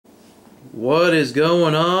What is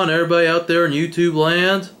going on, everybody out there in YouTube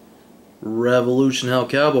land? Revolution Hell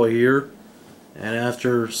Cowboy here. And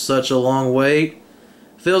after such a long wait,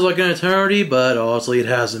 feels like an eternity, but honestly it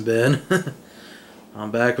hasn't been.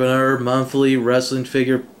 I'm back with our monthly wrestling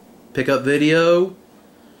figure pickup video.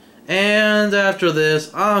 And after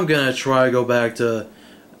this, I'm gonna try to go back to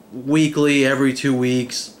weekly, every 2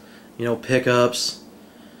 weeks, pickups.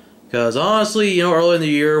 Because honestly, early in the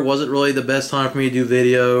year wasn't really the best time for me to do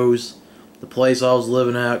videos. The place I was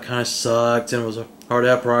living at kind of sucked and it was hard to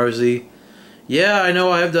have privacy. Yeah, I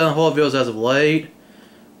know I have done a whole lot of videos as of late,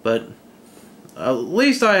 but at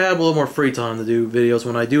least I have a little more free time to do videos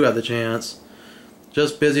when I do have the chance.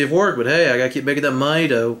 Just busy at work, but hey, I gotta keep making that money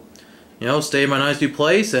to, stay in my nice new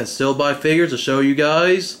place and still buy figures to show you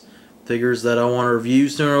guys. Figures that I want to review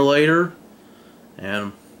sooner or later.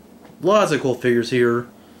 And lots of cool figures here.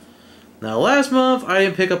 Now, last month, I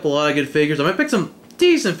didn't pick up a lot of good figures. I might pick some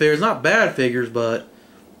decent figures, not bad figures, but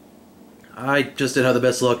I just didn't have the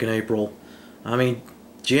best luck in April. I mean,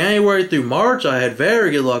 January through March, I had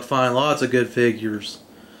very good luck finding lots of good figures.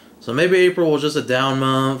 So maybe April was just a down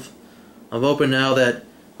month. I'm hoping now that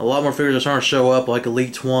a lot more figures are starting to show up, like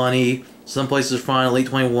Elite 20. Some places are finding Elite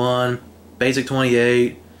 21, Basic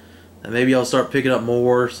 28. And maybe I'll start picking up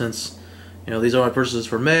more since, these are my purchases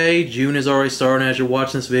for May. June is already starting as you're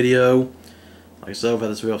watching this video. Like I said, I would have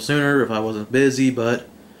had this video up sooner if I wasn't busy, but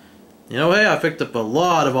hey, I picked up a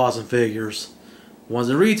lot of awesome figures. One's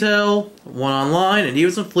in retail, one online, and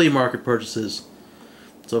even some flea market purchases.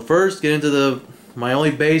 So first, get into my only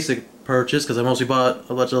basic purchase, because I mostly bought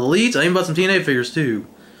a bunch of Elites. I even bought some TNA figures too.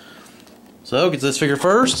 So, get to this figure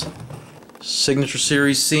first. Signature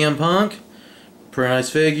Series CM Punk. Pretty nice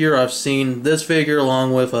figure. I've seen this figure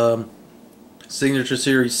along with Signature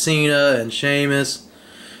Series Cena and Sheamus.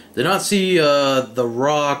 Did not see The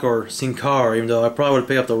Rock or Sin Cara, even though I probably would have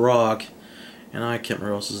picked up The Rock. And I can't remember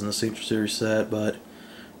who else is in the Signature Series set, but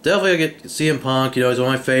definitely I get CM Punk. He's one of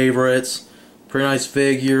my favorites. Pretty nice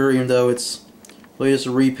figure, even though it's really just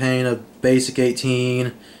a repaint of Basic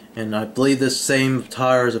 18. And I believe this same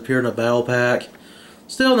tires appeared in a battle pack.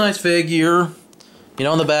 Still a nice figure.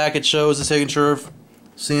 On the back it shows the signature of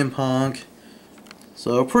CM Punk.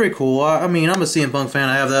 So pretty cool. I mean, I'm a CM Punk fan.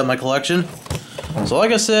 I have that in my collection. So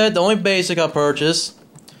like I said, the only basic I purchased.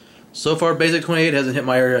 So far, Basic 28 hasn't hit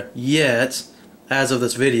my area yet, as of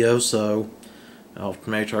this video, so I'll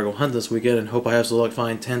maybe try to go hunt this weekend and hope I have some luck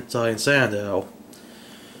finding Tentai and Sandow.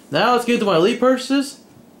 Now let's get to my Elite purchases.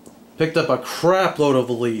 Picked up a crap load of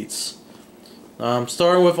Elites.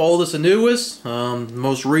 Starting with oldest and newest,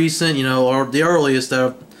 most recent, or the earliest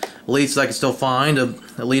Elites that I can still find,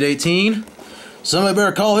 Elite 18. Somebody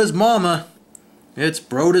better call his mama. It's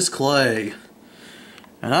Brodus Clay.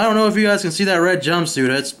 And I don't know if you guys can see that red jumpsuit.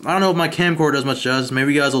 I don't know if my camcorder does much justice.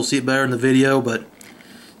 Maybe you guys will see it better in the video, but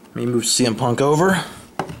let me move CM Punk over.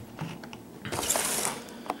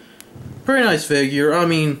 Pretty nice figure. I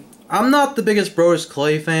mean, I'm not the biggest Brodus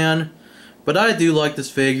Clay fan, but I do like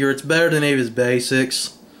this figure. It's better than any of his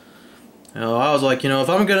basics. I was like, if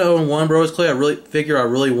I'm going to own one Brodus Clay I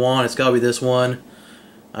really want, it's got to be this one.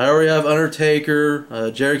 I already have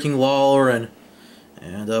Undertaker, Jerry King Lawler, and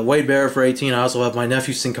Wade Barrett for 18. I also have my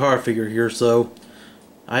nephew Sin Cara figure here, so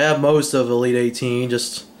I have most of Elite 18.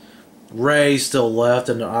 Just Ray's still left,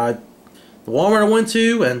 and the Walmart I went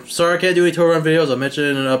to, and sorry I can't do any tour run videos. I mentioned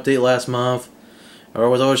it in an update last month, or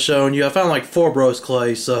was always showing you. I found like 4 Brodus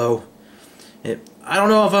Clay, so I don't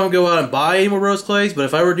know if I'm gonna go out and buy any more Brodus Clays, but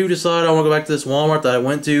if I ever do decide I want to go back to this Walmart that I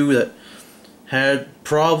went to that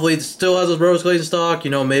probably still has those Brodus Clays in stock,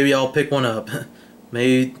 maybe I'll pick one up.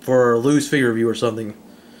 Maybe for a loose figure review or something.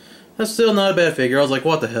 That's still not a bad figure. I was like,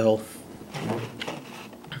 what the hell?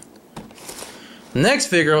 Next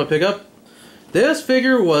figure I'm going to pick up. This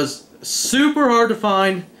figure was super hard to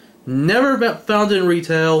find. Never found it in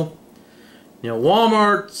retail.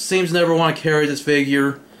 Walmart seems to never want to carry this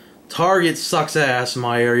figure. Target sucks ass in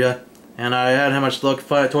my area. And I hadn't had much luck to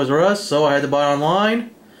find it at Toys R Us, so I had to buy it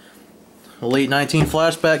online. Elite 19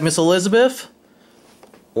 Flashback Miss Elizabeth.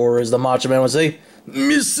 Or as the Macho Man would say,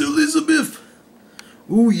 Miss Elizabeth!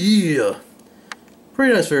 Ooh yeah!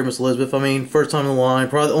 Pretty nice figure, Miss Elizabeth. I mean, first time in the line.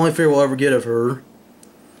 Probably the only figure we'll ever get of her.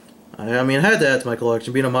 I mean, I had to add to my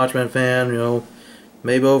collection. Being a Macho Man fan,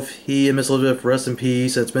 may both he and Miss Elizabeth rest in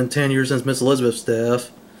peace. It's been 10 years since Miss Elizabeth's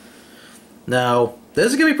death. Now,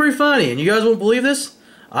 this is going to be pretty funny, and you guys won't believe this.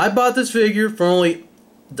 I bought this figure for only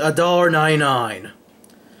 $1.99.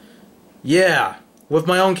 Yeah, with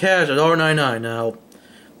my own cash, $1.99 now.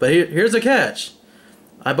 But here's the catch.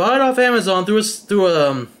 I bought it off Amazon through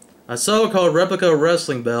a seller called Replica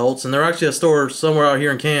Wrestling Belts, and they're actually a store somewhere out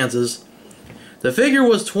here in Kansas. The figure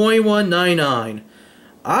was $21.99.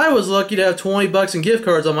 I was lucky to have 20 bucks in gift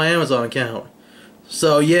cards on my Amazon account.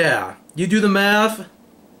 So yeah, you do the math.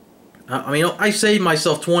 I mean, I saved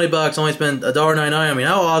myself 20 bucks, only spent $1.99. I mean,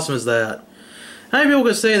 how awesome is that? How many people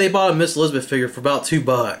could say they bought a Miss Elizabeth figure for about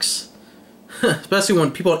 $2? Especially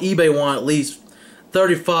when people on eBay want at least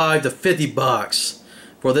 35 to 50 bucks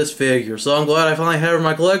for this figure. So I'm glad I finally have her in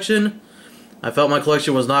my collection. I felt my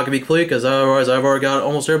collection was not going to be complete because otherwise I've already got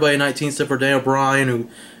almost everybody in 19 except for Dan O'Brien, who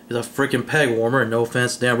is a freaking peg warmer. And no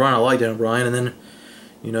offense to Dan O'Brien, I like Dan O'Brien. And then,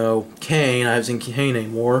 you know, Kane, I haven't seen Kane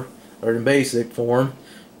anymore, or in basic form.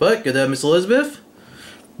 But good to have Miss Elizabeth.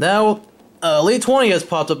 Now, Elite 20 has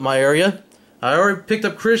popped up in my area. I already picked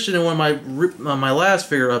up Christian in one of my last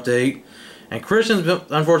figure update. And Christian's been,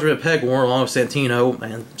 unfortunately, a peg warmer along with Santino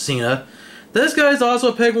and Cena. This guy's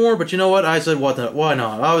also a peg warmer, but you know what? I said, why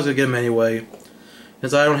not? I was going to get him anyway.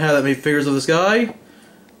 Since I don't have that many figures of this guy.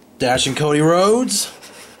 Dashing Cody Rhodes.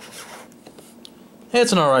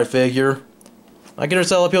 It's an alright figure. I can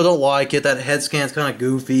understand a lot of people don't like it. That head scan's kind of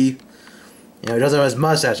goofy. You know, he doesn't have his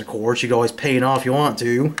mustache, of course. You can always pay it off if you want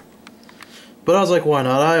to. But I was like, why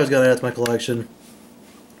not? I always got to add to my collection.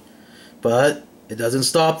 But it doesn't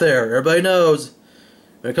stop there. Everybody knows,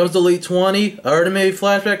 when it comes to Elite 20, I already made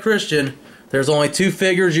Flashback Christian. There's only 2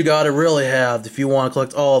 figures you gotta really have if you want to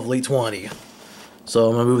collect all of Elite 20. So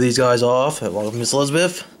I'm gonna move these guys off, along with Miss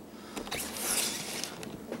Elizabeth.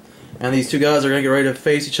 And these 2 guys are gonna get ready to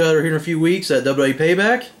face each other here in a few weeks at WWE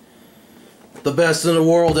Payback. The best in the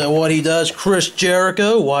world at what he does, Chris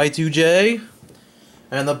Jericho, Y2J.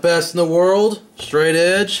 And the best in the world, straight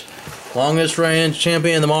edge, longest reigning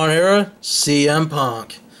champion in the modern era, CM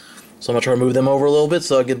Punk. So I'm going to try to move them over a little bit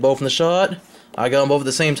so I get both in the shot. I got them both at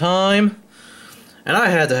the same time. And I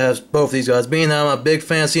had to have both these guys. Being that I'm a big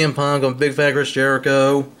fan of CM Punk, I'm a big fan of Chris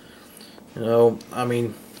Jericho. You know, I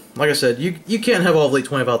mean, like I said, you can't have all of Elite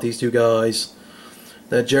 20 without these 2 guys.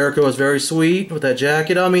 That Jericho is very sweet with that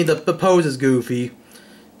jacket. I mean, the pose is goofy. It'd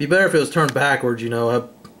be better if it was turned backwards, you know.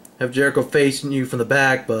 Have Jericho facing you from the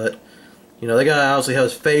back, but, you know, they gotta obviously have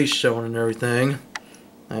his face showing and everything.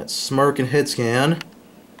 That smirk and head scan.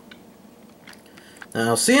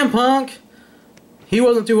 Now, CM Punk, he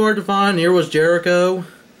wasn't too hard to find, neither was Jericho.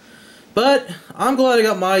 But I'm glad I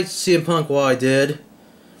got my CM Punk while I did.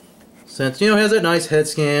 Since, you know, he has that nice head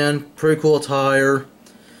scan, pretty cool attire.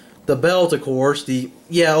 The belt, of course, the,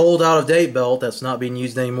 old out-of-date belt that's not being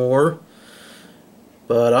used anymore.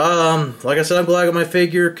 But, like I said, I'm glad I got my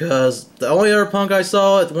figure, because the only other Punk I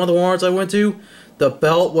saw at one of the Walmarts I went to, the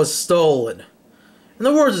belt was stolen. In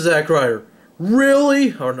the words of Zack Ryder,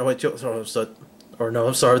 really? Or no, wait, I'm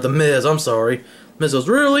sorry, The Miz, I'm sorry. Miz goes,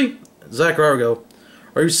 really? Zack Ryder go,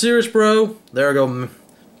 are you serious, bro? There I go,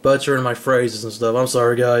 butchering my phrases and stuff. I'm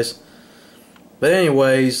sorry, guys. But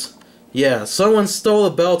anyways, yeah, someone stole the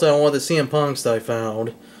belt out of one of the CM Punks that I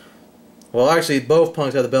found. Well, actually, both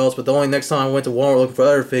Punks had the belts, but the only next time I went to Walmart looking for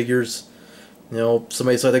other figures, you know,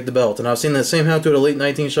 somebody decided to take the belt. And I've seen the same happen to Elite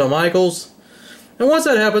 19 Shawn Michaels. And once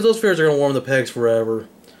that happens, those figures are going to warm the pegs forever.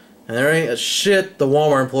 And there ain't a shit the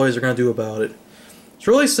Walmart employees are going to do about it. It's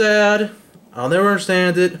really sad. I'll never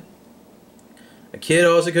understand it. A kid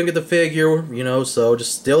also couldn't get the figure, you know, so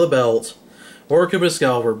just steal the belt. Or it could be a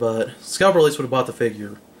scalper, but scalper at least would have bought the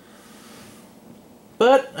figure.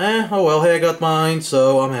 But, oh well, hey, I got mine,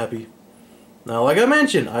 so I'm happy. Now, like I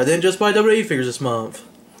mentioned, I didn't just buy WWE figures this month.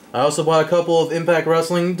 I also bought a couple of Impact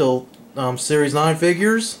Wrestling Series 9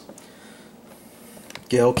 figures.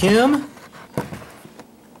 Gail Kim.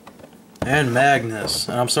 And Magnus.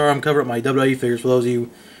 And I'm sorry I'm covering up my WWE figures. For those of you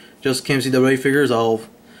who just can't see WWE figures, I'll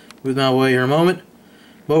move them out of the way here in a moment.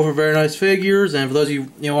 Both are very nice figures. And for those of you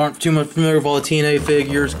who aren't too much familiar with all the TNA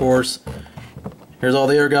figures, of course, here's all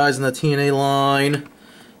the other guys in the TNA line.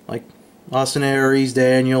 Like Austin Aries,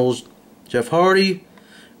 Daniels, Jeff Hardy.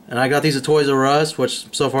 And I got these at Toys R Us,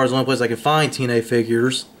 which so far is the only place I can find TNA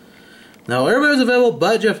figures. Now, everybody was available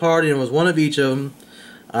but Jeff Hardy, and it was one of each of them.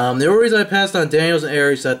 The only reason I passed on Daniels and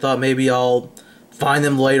Aries, I thought maybe I'll find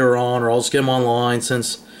them later on, or I'll just get them online,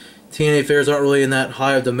 since TNA figures aren't really in that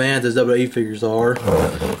high of demand as WWE figures are.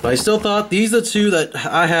 But I still thought these are the 2 that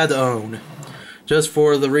I had to own. Just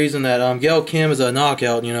for the reason that Gail Kim is a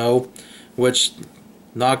knockout, you know, which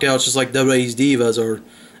knockouts, just like WWE's Divas, or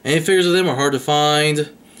any figures of them are hard to find.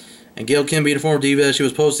 And Gail Kim, being a former Diva, she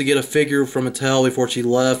was supposed to get a figure from Mattel before she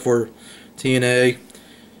left for TNA.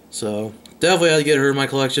 So, definitely had to get her in my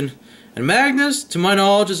collection. And Magnus, to my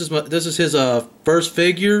knowledge, this is his first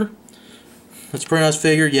figure. It's a pretty nice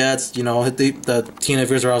figure. Yeah, it's, you know, the TNA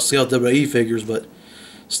figures are all scaled WWE figures, but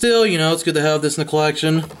still, you know, it's good to have this in the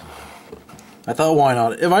collection. I thought, why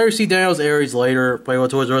not? If I ever see Daniel's Aries later, play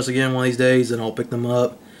with Toys R Us again one of these days, then I'll pick them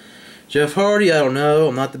up. Jeff Hardy, I don't know.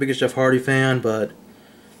 I'm not the biggest Jeff Hardy fan, but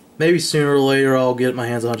maybe sooner or later I'll get my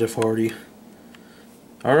hands on Jeff Hardy.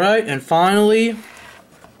 Alright, and finally,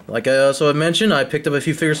 like I also had mentioned, I picked up a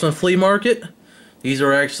few figures from the flea market. These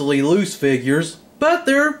are actually loose figures, but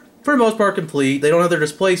they're, for the most part, complete. They don't have their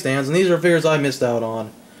display stands, and these are figures I missed out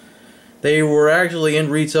on. They were actually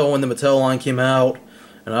in retail when the Mattel line came out,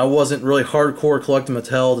 and I wasn't really hardcore collecting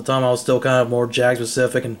Mattel at the time. I was still kind of more Jag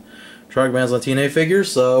specific and Truck Bands on TNA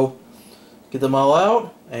figures, so get them all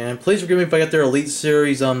out. And please forgive me if I got their Elite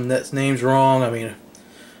Series names wrong. I mean,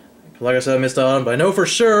 like I said, I missed out on them, but I know for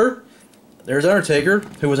sure there's Undertaker,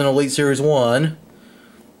 who was in Elite Series 1.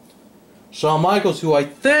 Shawn Michaels, who I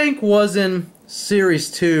think was in Series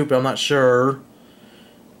 2, but I'm not sure.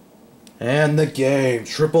 And the Game,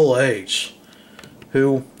 Triple H,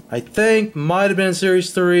 who I think might have been in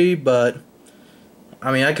Series 3, but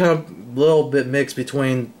I mean, I kind of a little bit mixed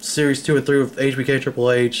between Series 2 and 3 with HBK Triple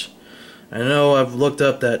H. I know I've looked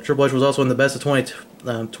up that Triple H was also in the Best of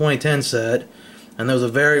 2010 set, and there was a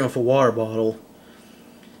variant with a water bottle.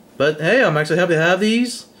 But hey, I'm actually happy to have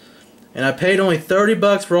these, and I paid only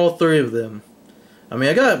 $30 for all three of them. I mean,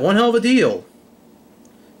 I got one hell of a deal,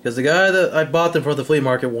 because the guy that I bought them from the flea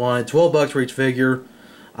market wanted $12 for each figure.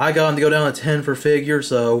 I got them to go down to 10 per figure,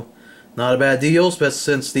 so not a bad deal, especially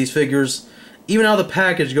since these figures, even out of the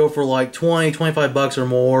package, go for like 20, 25 bucks or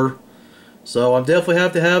more. So I'm definitely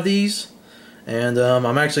happy to have these. And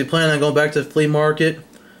I'm actually planning on going back to the flea market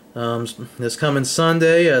this coming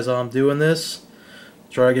Sunday as I'm doing this.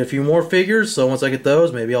 Try to get a few more figures, so once I get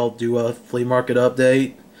those, maybe I'll do a flea market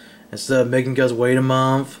update instead of making you guys wait a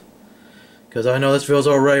month. Because I know this video's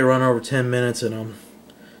already run over 10 minutes, and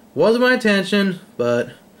wasn't my intention,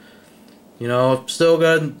 but you know, I've still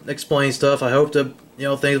got to explain stuff. I hope to, you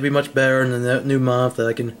know, things will be much better in the new month, that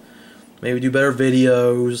I can maybe do better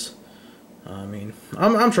videos. I mean,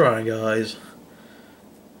 I'm trying, guys.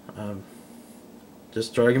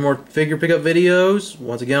 Just try to get more figure pickup videos.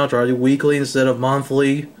 Once again, I'll try to do weekly instead of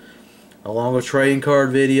monthly, along with trading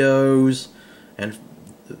card videos and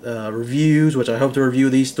reviews, which I hope to review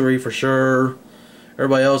these three for sure.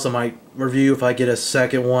 Everybody else I might review if I get a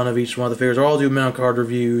second one of each one of the figures, or I'll do minimum card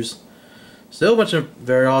reviews. Still a bunch of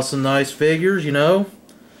very awesome, nice figures, you know.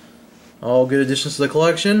 All good additions to the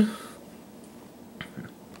collection.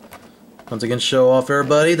 Once again, show off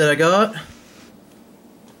everybody that I got.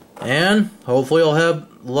 And hopefully I'll have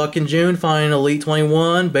luck in June finding Elite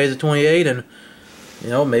 21, Basic 28, and you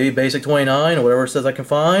know, maybe Basic 29 or whatever it says I can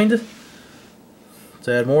find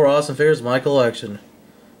to add more awesome figures to my collection.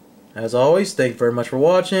 As always, thank you very much for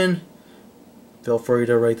watching. Feel free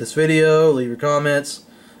to rate this video, leave your comments,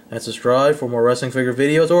 and subscribe for more wrestling figure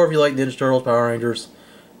videos, or if you like Ninja Turtles, Power Rangers,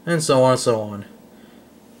 and so on and so on.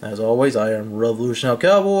 As always, I am Revolution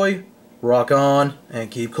Cowboy. Rock on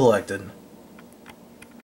and keep collecting.